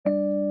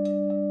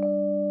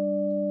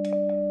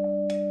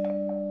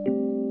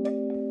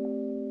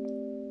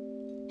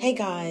Hey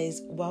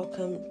guys,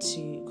 welcome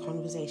to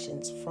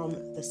Conversations from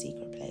the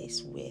Secret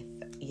Place with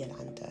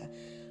Yolanda.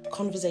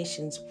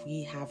 Conversations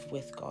we have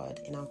with God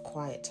in our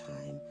quiet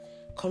time.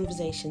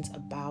 Conversations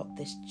about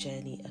this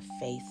journey of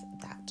faith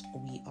that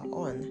we are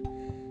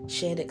on.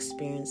 Shared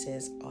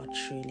experiences are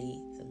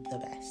truly the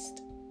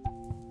best.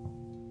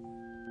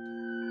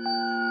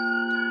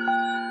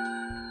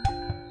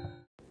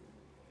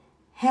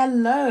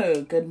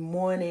 Hello, good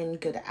morning,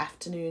 good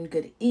afternoon,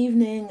 good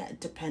evening,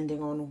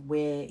 depending on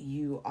where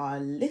you are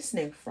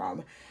listening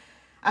from.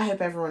 I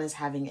hope everyone is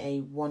having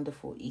a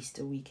wonderful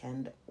Easter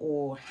weekend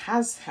or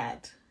has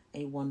had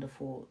a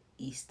wonderful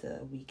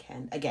Easter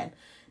weekend. Again,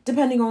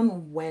 depending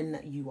on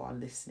when you are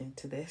listening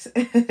to this.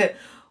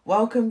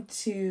 Welcome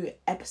to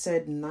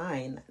episode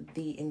 9,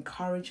 the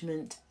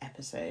encouragement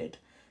episode,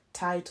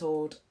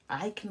 titled,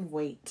 I Can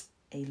Wait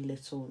a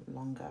Little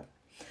Longer.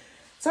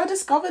 So I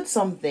discovered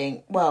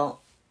something,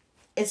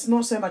 it's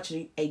not so much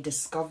a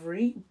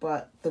discovery,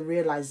 but the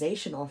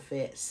realization of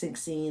it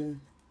sinks in,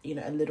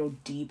 a little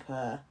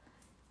deeper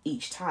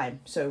each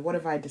time. So what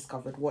have I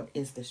discovered? What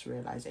is this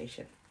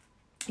realization?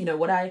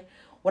 What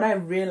I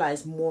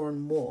realize more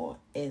and more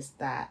is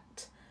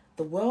that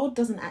the world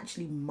doesn't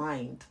actually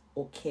mind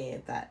or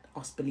care that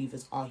us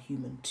believers are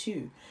human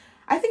too.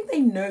 I think they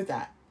know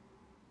that.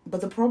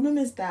 But the problem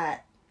is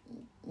that,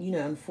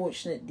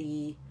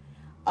 unfortunately,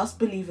 us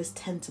believers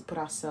tend to put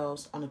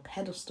ourselves on a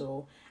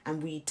pedestal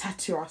and we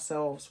tattoo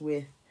ourselves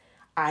with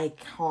I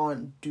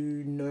can't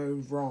do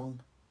no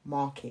wrong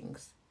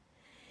markings.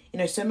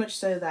 So much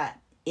so that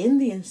in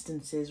the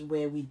instances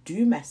where we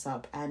do mess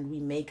up and we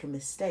make a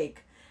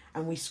mistake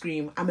and we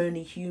scream, I'm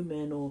only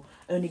human, or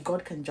only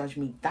God can judge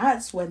me,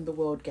 that's when the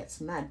world gets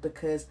mad,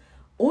 because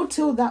up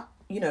until that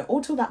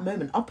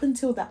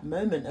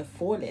moment of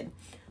falling,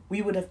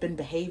 we would have been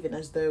behaving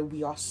as though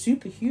we are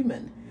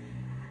superhuman,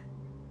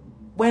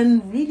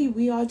 when really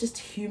we are just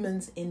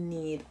humans in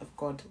need of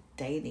God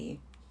daily.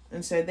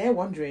 And so they're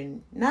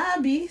wondering, nah,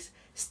 beast,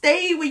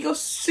 stay with your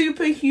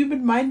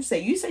superhuman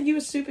mindset. You said you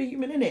were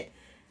superhuman, innit?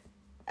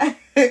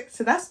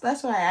 So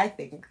that's why I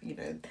think,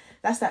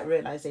 that's that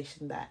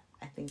realization that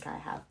I think I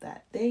have,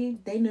 that they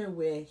know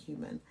we're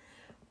human,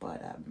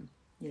 but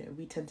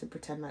we tend to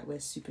pretend like we're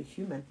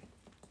superhuman.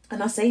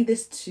 And I say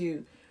this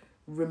to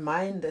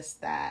remind us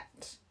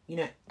that,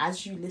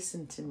 as you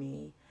listen to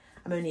me,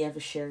 I'm only ever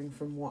sharing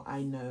from what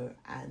I know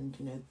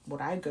and,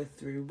 what I go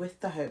through, with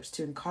the hopes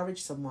to encourage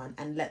someone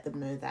and let them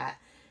know that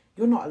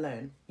you're not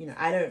alone.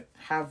 I don't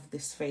have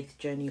this faith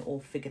journey all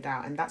figured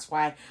out. And that's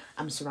why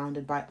I'm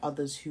surrounded by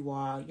others who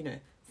are,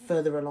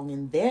 further along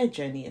in their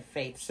journey of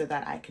faith, so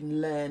that I can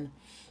learn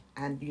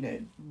and,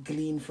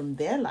 glean from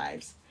their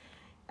lives.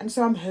 And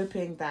so I'm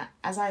hoping that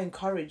as I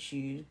encourage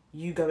you,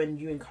 you go and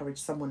you encourage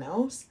someone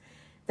else,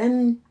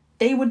 then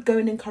they would go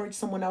and encourage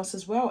someone else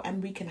as well.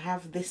 And we can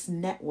have this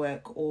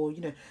network or,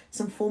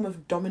 some form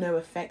of domino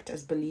effect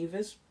as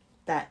believers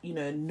that,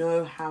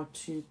 know how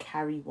to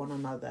carry one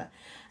another.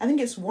 I think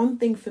it's one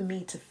thing for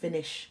me to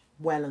finish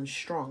well and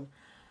strong,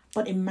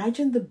 but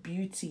imagine the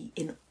beauty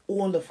in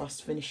all of us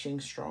finishing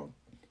strong,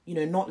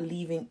 not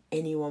leaving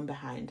anyone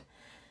behind.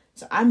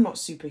 So I'm not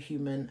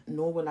superhuman,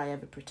 nor will I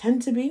ever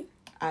pretend to be.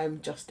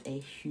 I'm just a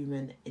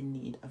human in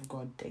need of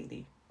God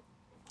daily.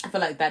 I feel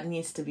like that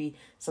needs to be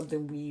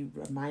something we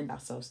remind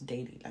ourselves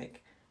daily.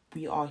 Like,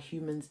 we are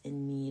humans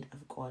in need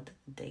of God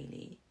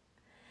daily.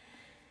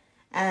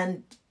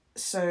 And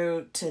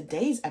so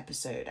today's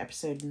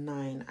episode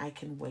 9, I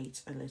Can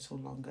Wait a Little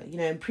Longer.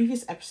 In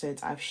previous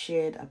episodes, I've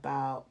shared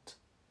about,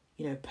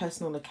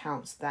 personal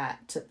accounts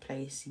that took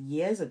place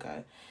years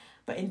ago.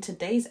 But in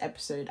today's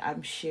episode,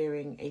 I'm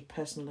sharing a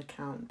personal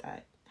account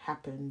that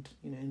happened,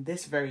 in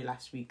this very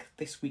last week,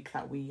 this week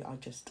that we are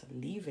just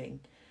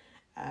leaving.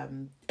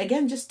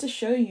 Again, just to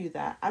show you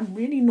that I'm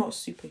really not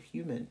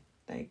superhuman.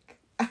 Like,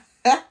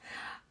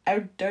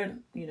 I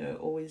don't,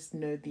 always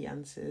know the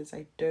answers.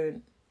 I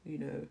don't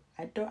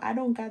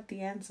got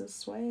the answers,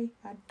 Sway.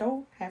 I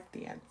don't have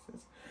the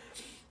answers.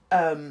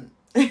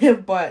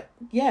 But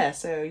yeah,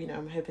 so,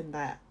 I'm hoping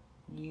that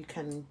you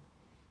can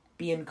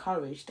be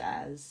encouraged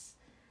as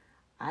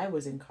I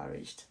was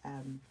encouraged,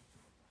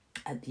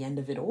 at the end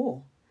of it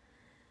all.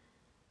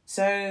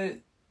 So,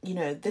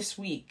 this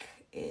week,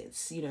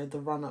 it's, the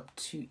run up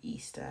to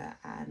Easter,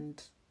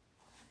 and,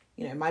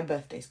 my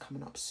birthday's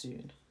coming up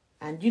soon.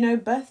 And,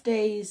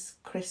 birthdays,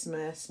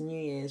 Christmas, New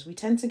Year's, we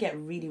tend to get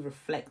really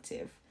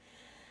reflective.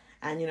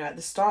 And, at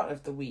the start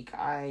of the week,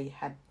 I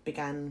had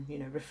began,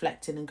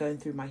 reflecting and going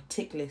through my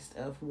tick list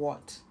of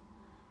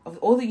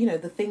all the,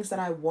 the things that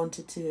I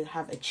wanted to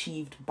have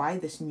achieved by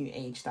this new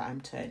age that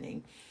I'm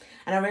turning.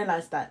 And I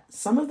realized that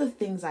some of the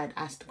things I'd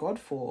asked God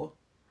for,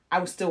 I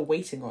was still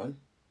waiting on.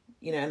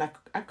 And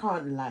I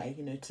can't lie,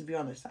 to be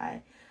honest,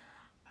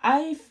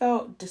 I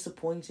felt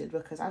disappointed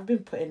because I've been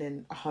putting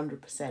in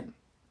 100%,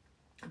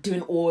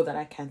 doing all that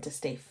I can to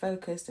stay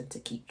focused and to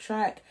keep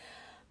track.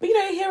 But,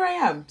 here I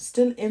am,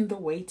 still in the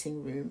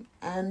waiting room.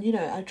 And,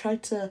 I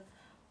tried to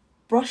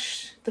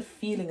brush the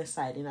feeling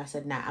aside and I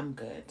said, nah, I'm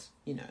good,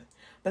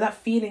 But that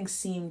feeling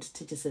seemed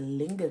to just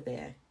linger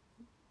there,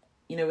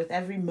 with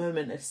every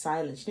moment of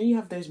silence, you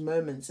have those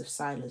moments of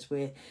silence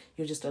where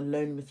you're just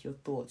alone with your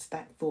thoughts.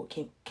 That thought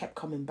kept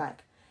coming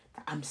back,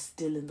 that I'm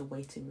still in the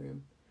waiting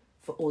room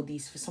for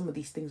some of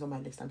these things on my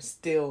list. I'm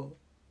still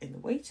in the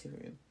waiting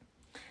room.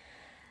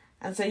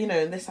 And so,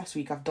 in this last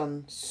week, I've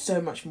done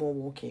so much more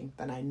walking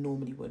than I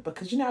normally would,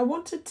 because, I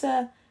wanted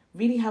to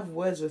really have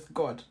words with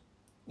God,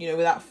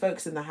 without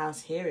folks in the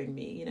house hearing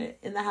me.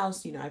 In the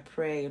house, I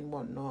pray and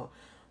whatnot,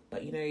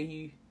 but,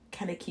 you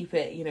kind of keep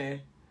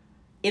it,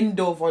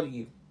 indoor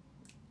volume.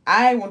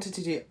 I wanted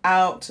to do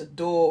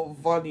outdoor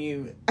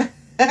volume.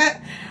 I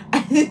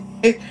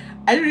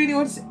really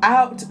wanted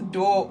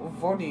outdoor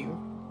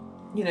volume.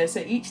 So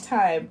each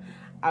time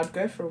I'd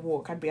go for a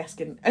walk, I'd be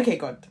asking, okay,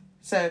 God,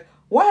 so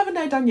what haven't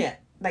I done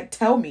yet? Like,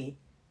 tell me,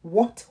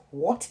 what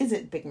is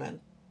it, big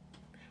man?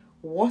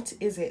 What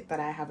is it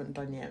that I haven't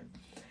done yet?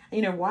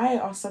 And, why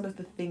are some of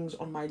the things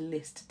on my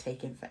list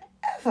taking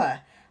forever?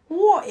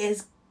 What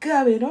is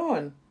going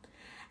on?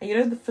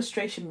 And, the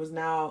frustration was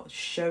now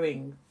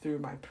showing through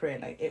my prayer.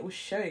 Like, it was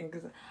showing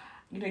because,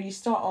 you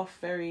start off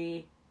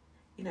very,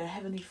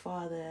 Heavenly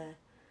Father,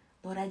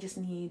 Lord, I just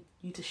need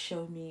you to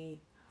show me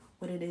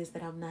what it is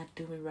that I'm not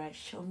doing right.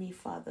 Show me,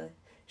 Father,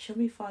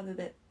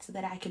 that so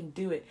that I can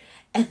do it.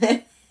 And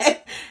then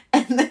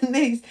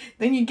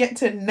then you get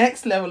to the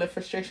next level of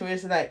frustration where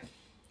it's like,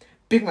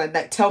 big man,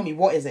 like, tell me,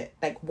 what is it?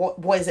 Like,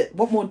 what is it?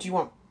 What more do you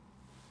want?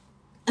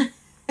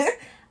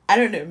 I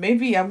don't know.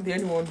 Maybe I'm the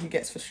only one who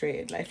gets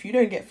frustrated. Like, if you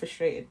don't get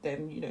frustrated,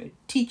 then,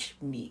 teach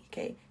me,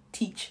 okay?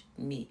 Teach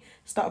me.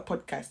 Start a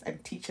podcast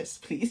and teach us,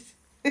 please.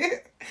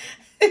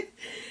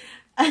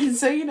 And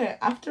so,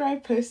 after I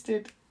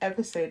posted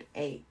episode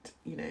 8,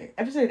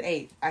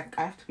 I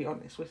have to be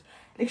honest, was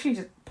literally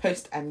just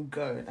post and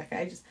go. Like,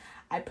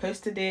 I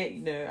posted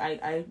it,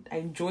 I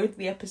enjoyed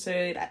the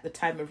episode at the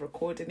time of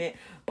recording it,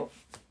 but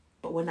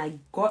when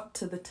it got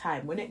to the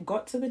time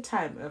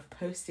of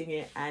posting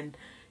it and,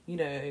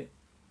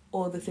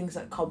 all the things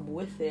that come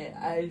with it,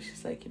 I was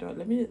just like,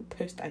 let me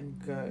post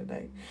and go.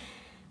 Like,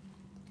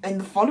 and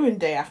the following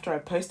day after I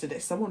posted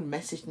it, someone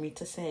messaged me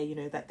to say,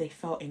 that they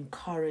felt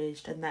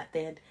encouraged and that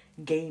they had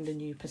gained a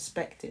new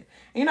perspective.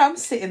 And, I'm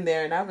sitting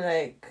there and I'm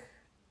like,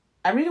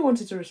 I really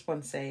wanted to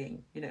respond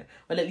saying,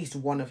 well, at least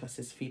one of us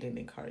is feeling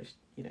encouraged.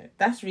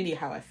 That's really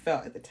how I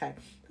felt at the time.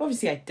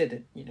 Obviously, I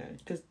didn't,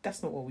 because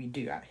that's not what we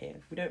do out here.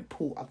 We don't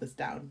pull others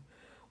down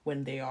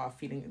when they are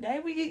feeling,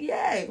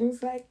 it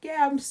was like,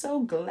 I'm so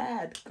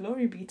glad.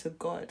 Glory be to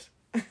God.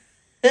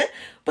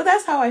 But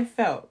that's how I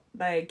felt.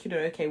 Like,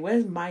 okay,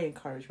 where's my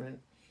encouragement?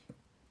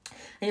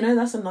 And,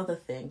 that's another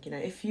thing.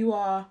 If you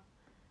are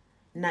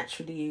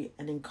naturally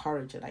an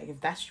encourager, like, if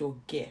that's your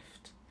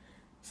gift,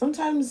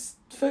 sometimes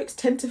folks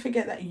tend to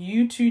forget that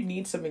you too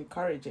need some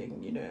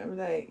encouraging. I'm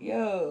like,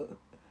 yo,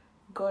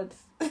 God.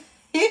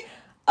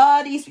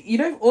 All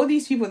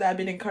these people that I've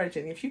been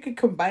encouraging, if you could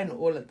combine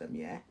all of them,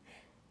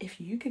 if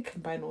you could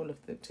combine all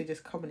of them to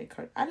just come and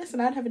encourage,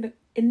 I'd have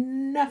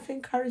enough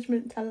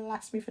encouragement to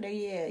last me for the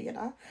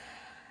year,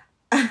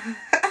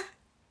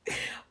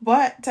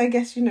 But I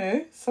guess,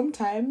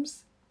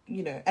 sometimes,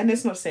 and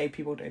it's not saying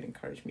people don't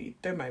encourage me,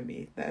 don't mind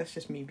me, that's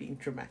just me being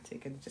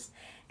dramatic and just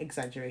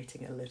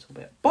exaggerating a little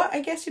bit. But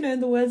I guess,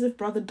 in the words of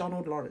Brother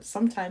Donald Lawrence,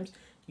 sometimes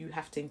you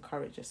have to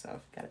encourage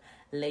yourself, you gotta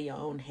lay your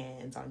own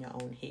hands on your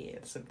own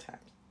head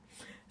sometimes.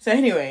 So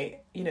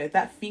anyway,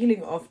 that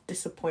feeling of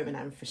disappointment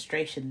and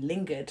frustration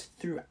lingered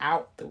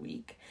throughout the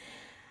week.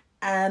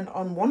 And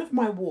on one of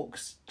my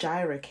walks,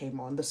 Jireh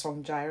came on, the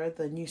song Jireh,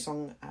 the new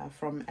song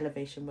from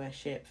Elevation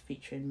Worship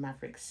featuring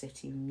Maverick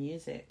City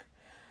Music.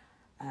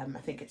 I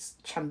think it's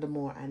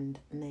Chandamore and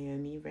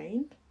Naomi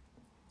Rain.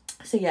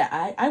 So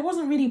I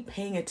wasn't really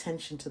paying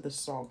attention to the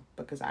song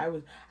because I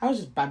was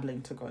just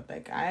babbling to God.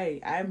 Like,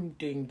 I'm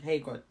doing, hey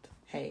God,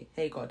 hey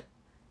God,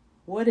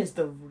 what is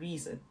the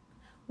reason?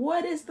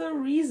 What is the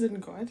reason,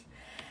 God?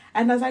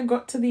 And as I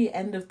got to the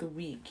end of the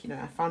week,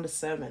 I found a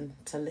sermon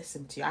to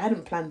listen to. I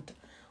hadn't planned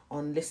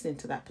on listening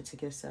to that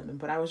particular sermon,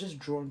 but I was just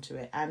drawn to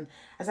it. And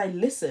as I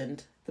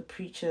listened, the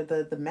preacher,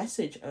 the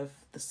message of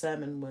the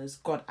sermon was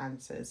God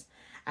answers,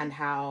 and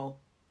how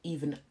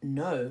even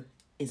no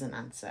is an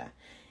answer.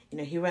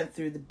 He went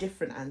through the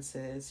different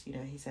answers.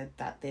 He said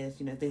that there's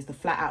the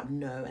flat out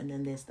no, and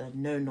then there's the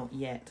no, not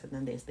yet, and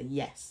then there's the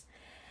yes.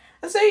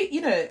 And so,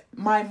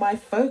 my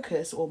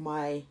focus or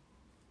my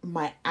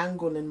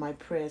angle in my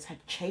prayers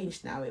had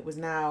changed now. It was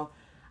now,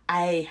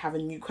 I have a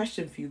new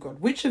question for you,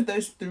 God. Which of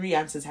those 3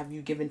 answers have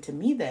you given to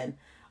me then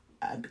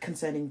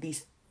concerning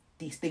these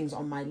things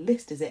on my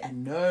list? Is it a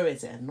no?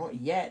 Is it a not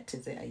yet?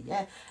 Is it a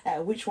yeah?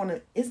 Which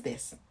one is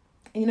this?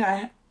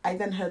 I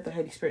then heard the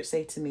Holy Spirit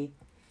say to me,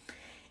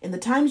 in the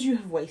times you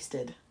have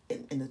waited,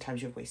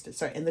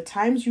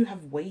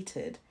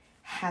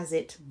 has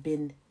it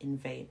been in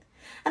vain?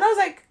 And I was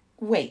like,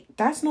 wait,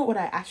 that's not what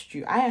I asked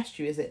you. I asked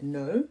you, is it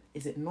no?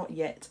 Is it not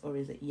yet? Or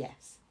is it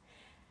yes?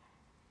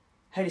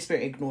 Holy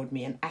Spirit ignored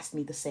me and asked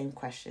me the same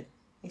question.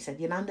 He said,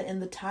 Yolanda, in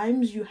the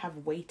times you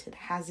have waited,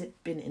 has it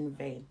been in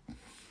vain?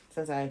 So I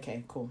was like,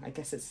 okay, cool. I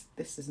guess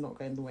this is not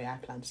going the way I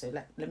planned. So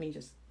let me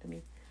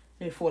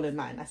let me fall in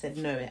line. I said,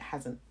 no, it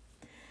hasn't.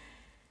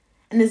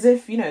 And as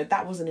if,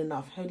 that wasn't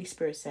enough, Holy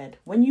Spirit said,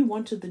 when you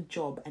wanted the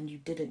job and you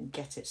didn't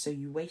get it, so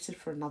you waited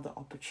for another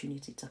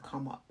opportunity to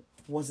come up,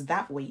 was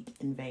that wait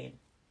in vain?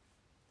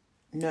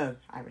 No,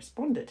 I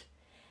responded.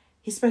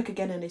 He spoke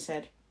again and he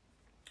said,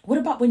 what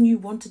about when you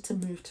wanted to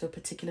move to a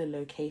particular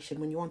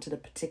location, when you wanted a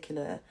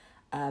particular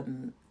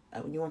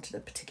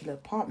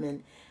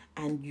apartment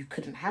and you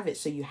couldn't have it,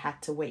 so you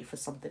had to wait for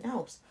something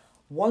else?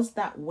 Was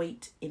that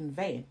wait in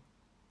vain?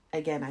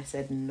 Again, I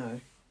said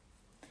no.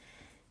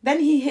 Then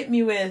he hit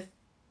me with,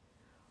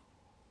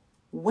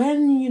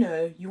 when,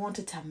 you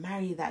wanted to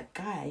marry that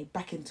guy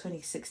back in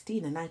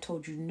 2016 and I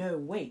told you no,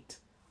 wait,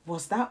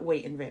 was that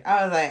wait in vain?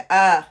 I was like,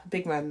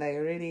 big man, like,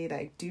 really?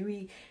 Like, do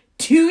we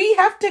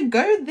have to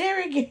go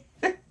there again?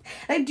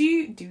 Like,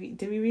 do we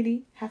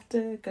really have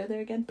to go there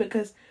again?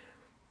 Because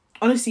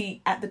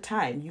honestly, at the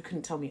time, you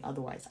couldn't tell me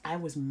otherwise. I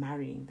was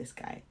marrying this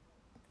guy.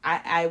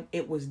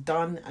 It was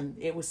done and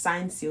it was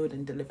signed, sealed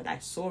and delivered. I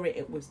saw it.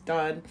 It was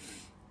done.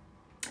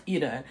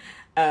 Let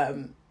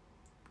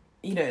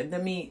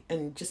me,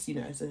 and just,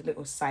 as a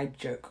little side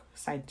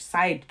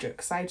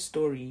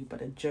story,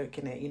 but a joke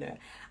in it,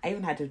 I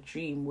even had a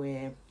dream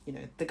where,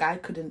 the guy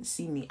couldn't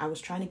see me. I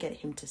was trying to get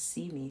him to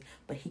see me,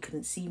 but he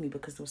couldn't see me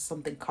because there was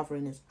something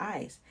covering his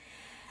eyes.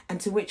 And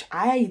to which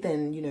I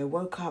then,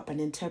 woke up and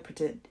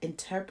interpreted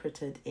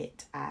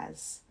it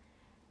as,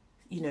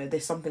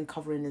 there's something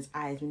covering his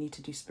eyes. We need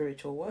to do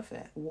spiritual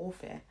warfare.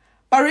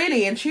 But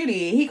really and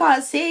truly, he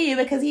can't see you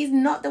because he's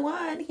not the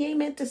one. He ain't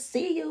meant to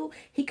see you.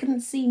 He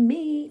couldn't see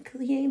me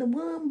because he ain't the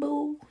one,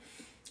 boo.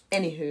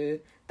 Anywho,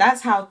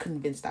 that's how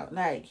convinced I was.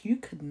 Like, you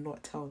could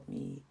not tell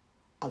me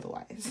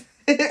otherwise.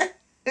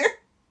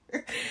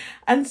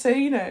 And so,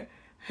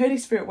 Holy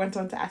Spirit went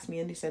on to ask me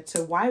and he said,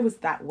 so why was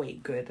that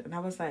wait good? And I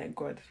was like,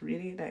 God,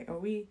 really? Like, are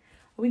we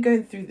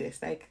going through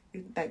this? Like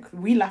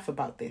we laugh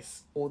about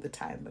this all the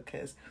time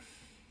because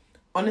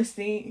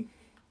honestly,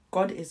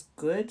 God is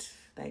good.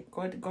 Like,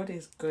 God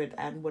is good.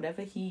 And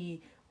whatever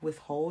he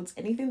withholds,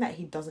 anything that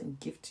he doesn't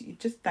give to you,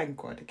 just thank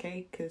God,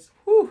 okay? Because,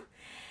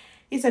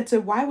 he said, so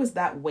why was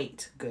that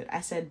wait good?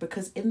 I said,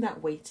 because in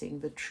that waiting,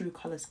 the true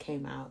colours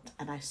came out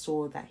and I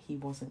saw that he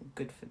wasn't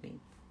good for me.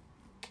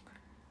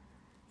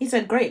 He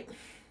said, great.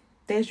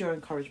 There's your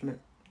encouragement.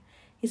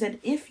 He said,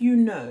 if you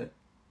know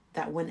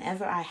that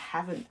whenever I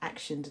haven't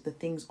actioned the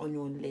things on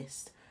your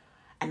list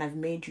and I've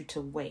made you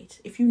to wait,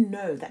 if you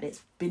know that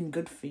it's been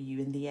good for you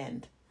in the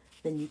end,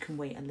 then you can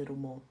wait a little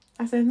more.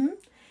 I said,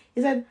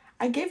 He said,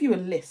 I gave you a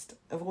list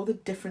of all the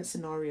different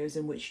scenarios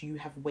in which you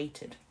have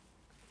waited,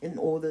 in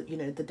all the,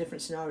 the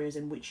different scenarios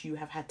in which you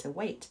have had to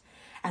wait.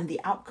 And the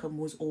outcome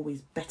was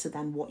always better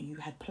than what you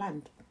had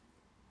planned.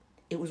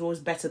 It was always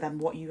better than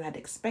what you had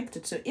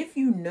expected. So if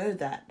you know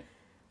that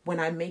when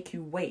I make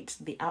you wait,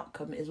 the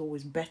outcome is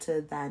always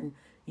better than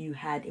you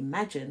had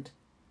imagined,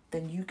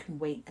 then you can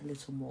wait a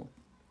little more.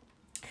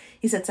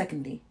 He said,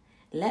 secondly,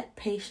 let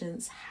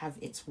patience have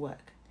its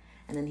work.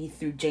 And then he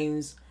threw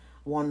James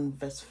 1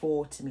 verse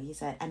 4 to me. He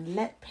said, and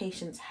let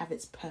patience have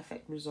its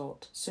perfect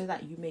result, so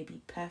that you may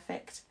be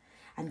perfect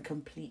and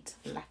complete,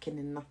 lacking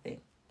in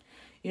nothing.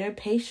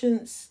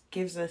 Patience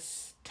gives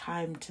us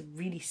time to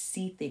really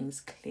see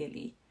things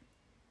clearly.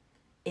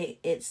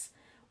 It's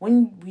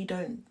when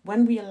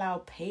we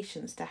allow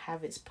patience to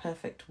have its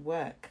perfect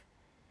work,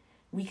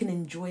 we can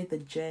enjoy the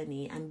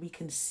journey and we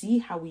can see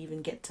how we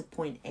even get to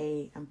point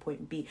A and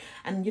point B.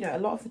 And, a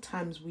lot of the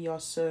times we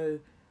are so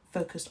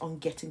focused on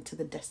getting to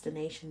the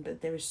destination,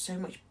 but there is so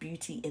much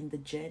beauty in the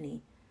journey.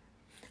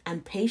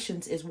 And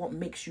patience is what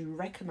makes you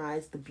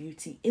recognize the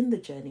beauty in the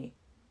journey.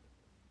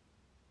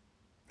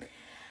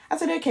 I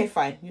said, okay,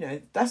 fine.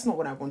 That's not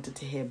what I wanted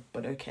to hear,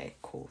 but okay,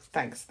 cool.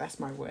 Thanks. That's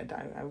my word.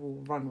 I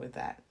will run with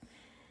that.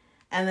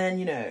 And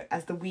then,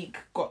 as the week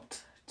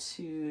got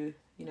to,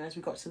 as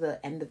we got to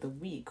the end of the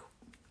week,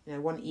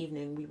 one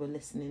evening we were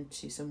listening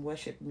to some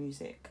worship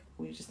music.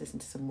 We just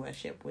listened to some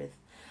worship with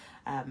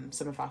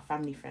some of our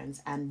family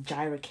friends, and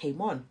Jireh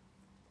came on.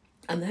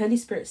 And the Holy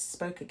Spirit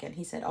spoke again.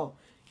 He said, oh,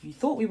 you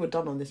thought we were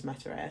done on this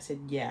matter, right? I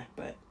said, yeah,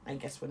 but I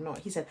guess we're not.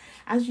 He said,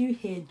 as you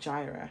hear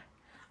Jireh,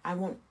 I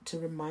want to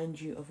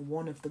remind you of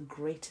one of the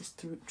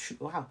greatest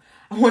I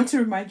want to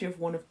remind you of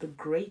one of the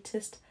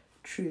greatest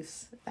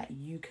truths that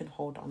you can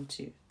hold on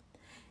to.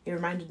 It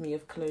reminded me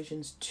of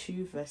Colossians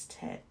 2 verse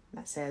 10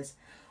 that says,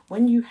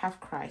 when you have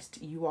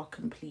Christ, you are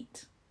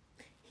complete.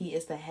 He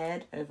is the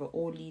head over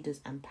all leaders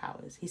and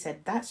powers. He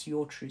said, that's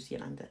your truth,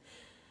 Yolanda.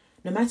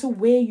 No matter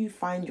where you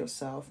find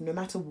yourself, no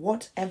matter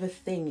whatever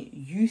thing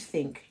you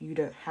think you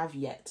don't have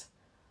yet,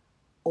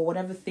 or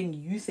whatever thing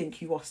you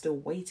think you are still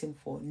waiting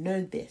for,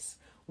 know this.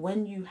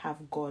 When you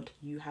have God,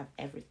 you have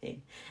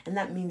everything. And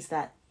that means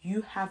that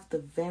you have the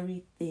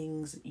very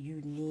things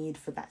you need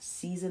for that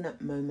season,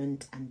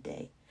 moment, and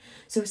day.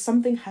 So if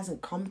something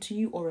hasn't come to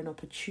you or an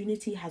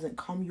opportunity hasn't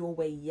come your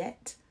way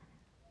yet,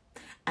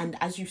 and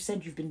as you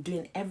said, you've been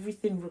doing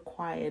everything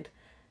required,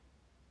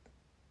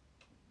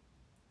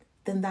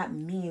 then that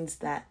means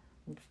that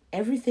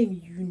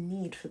everything you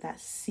need for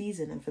that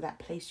season and for that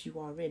place you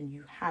are in,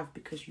 you have,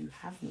 because you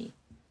have me.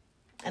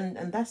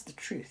 And that's the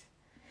truth.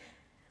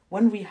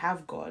 When we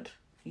have God,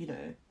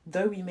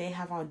 though we may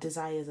have our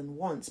desires and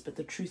wants, but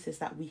the truth is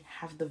that we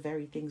have the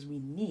very things we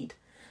need.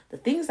 The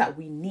things that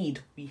we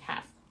need, we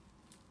have.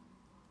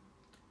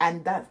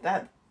 And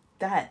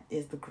that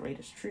is the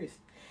greatest truth.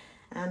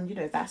 And,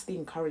 that's the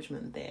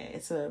encouragement there.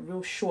 It's a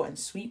real short and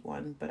sweet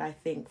one, but I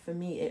think for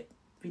me, it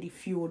really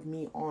fueled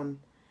me on.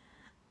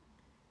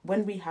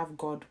 When we have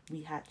God,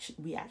 we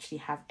actually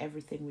have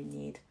everything we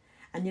need.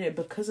 And,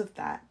 because of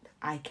that,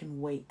 I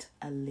can wait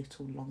a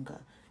little longer.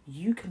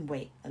 You can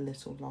wait a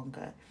little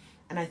longer.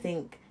 And I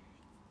think,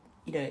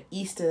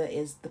 Easter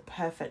is the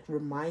perfect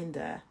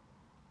reminder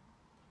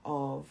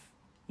of,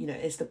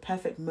 it's the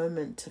perfect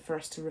moment for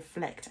us to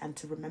reflect and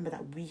to remember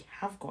that we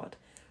have God.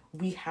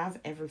 We have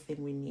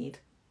everything we need.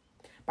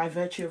 By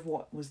virtue of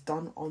what was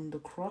done on the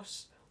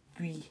cross,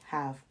 we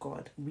have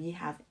God. We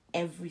have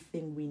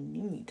everything we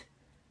need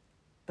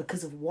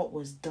because of what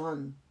was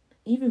done.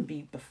 Even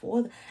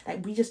before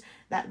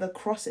that the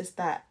cross is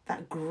that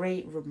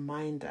great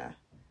reminder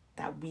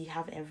that we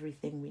have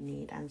everything we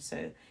need. And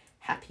so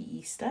happy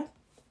Easter.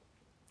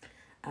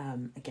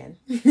 Again,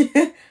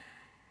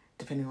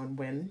 depending on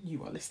when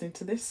you are listening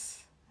to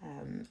this.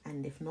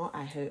 And if not,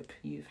 I hope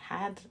you've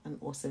had an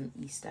awesome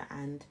Easter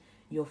and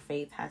your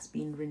faith has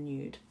been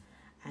renewed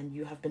and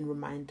you have been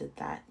reminded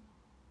that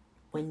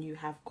when you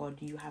have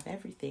God, you have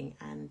everything.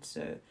 And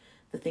so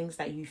the things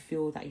that you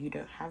feel that you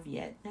don't have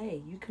yet,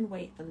 hey, you can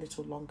wait a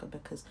little longer,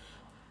 because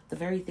the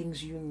very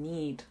things you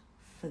need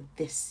for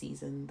this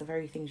season, the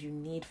very things you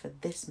need for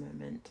this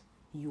moment,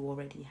 you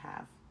already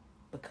have,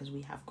 because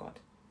we have God.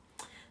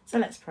 So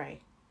let's pray.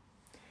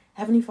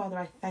 Heavenly Father,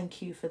 I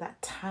thank you for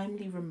that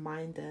timely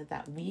reminder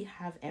that we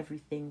have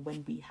everything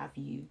when we have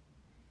you.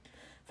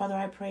 Father,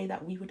 I pray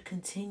that we would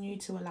continue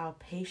to allow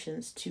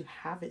patience to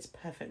have its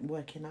perfect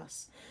work in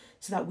us,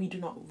 so that we do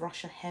not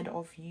rush ahead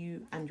of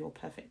you and your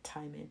perfect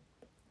timing.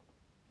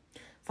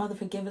 Father,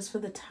 forgive us for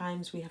the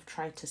times we have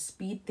tried to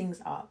speed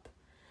things up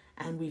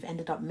and we've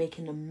ended up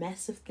making a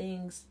mess of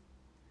things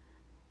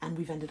and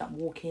we've ended up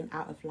walking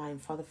out of line.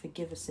 Father,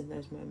 forgive us in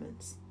those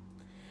moments.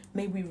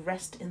 May we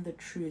rest in the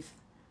truth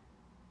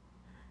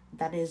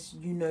that is,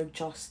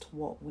 just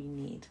what we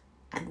need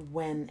and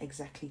when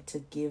exactly to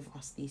give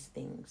us these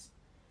things.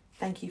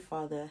 Thank you,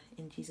 Father.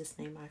 In Jesus'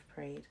 name I've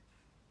prayed.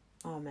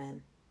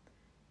 Amen.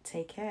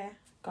 Take care.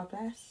 God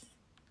bless.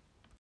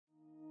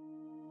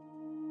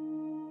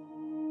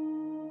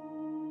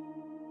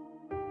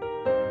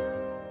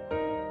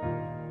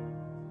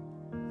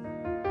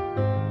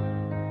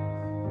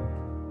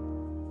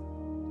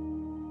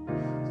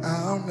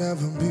 I'll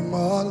never be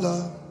more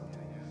loved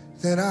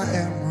than I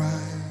am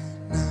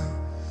right now.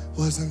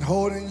 Wasn't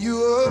holding you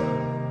up,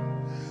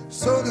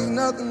 so there's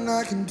nothing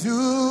I can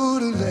do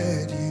to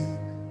let you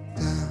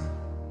down.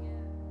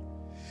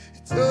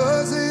 It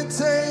doesn't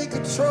take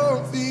a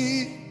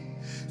trophy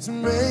to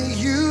make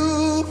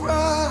you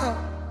proud.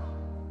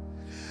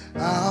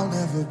 I'll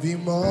never be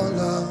more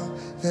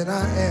loved than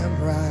I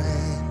am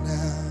right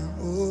now.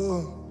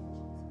 Oh.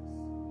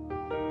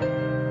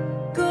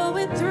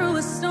 Going through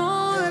a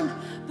storm,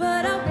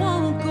 but I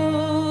won't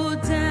go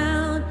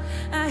down.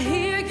 I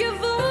hear your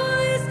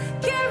voice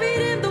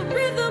carried in the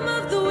rhythm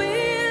of the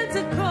wind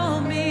to call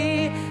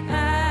me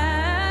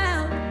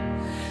out.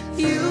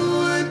 You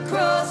would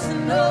cross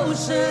an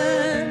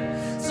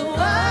ocean so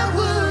I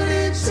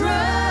wouldn't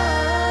drown.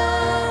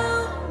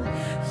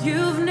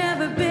 You've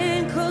never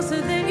been closer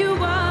than you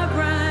are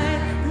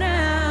right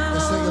now.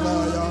 Let's sing it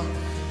loud, y'all.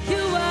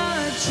 You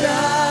are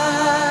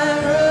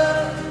Jireh.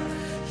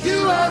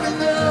 You are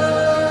enough.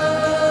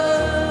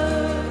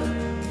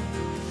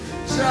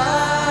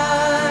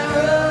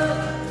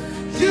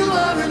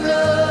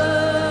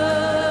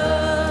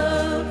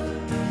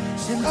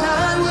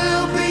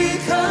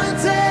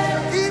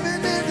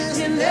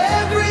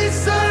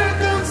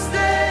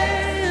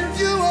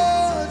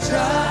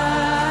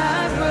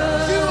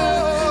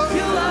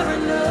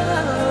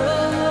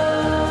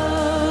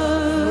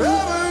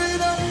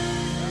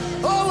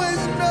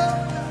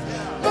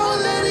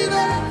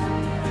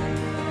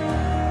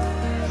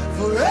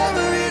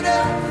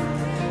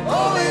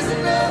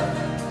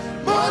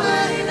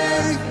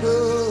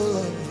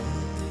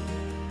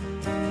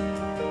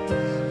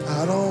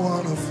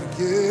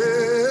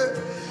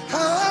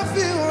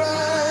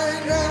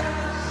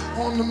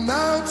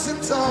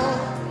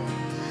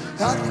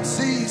 I can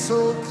see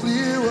so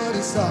clear what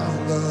it's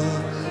all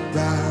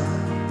about.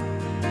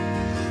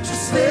 So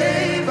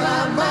stay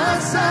by my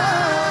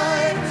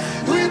side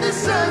when the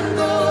sun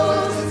goes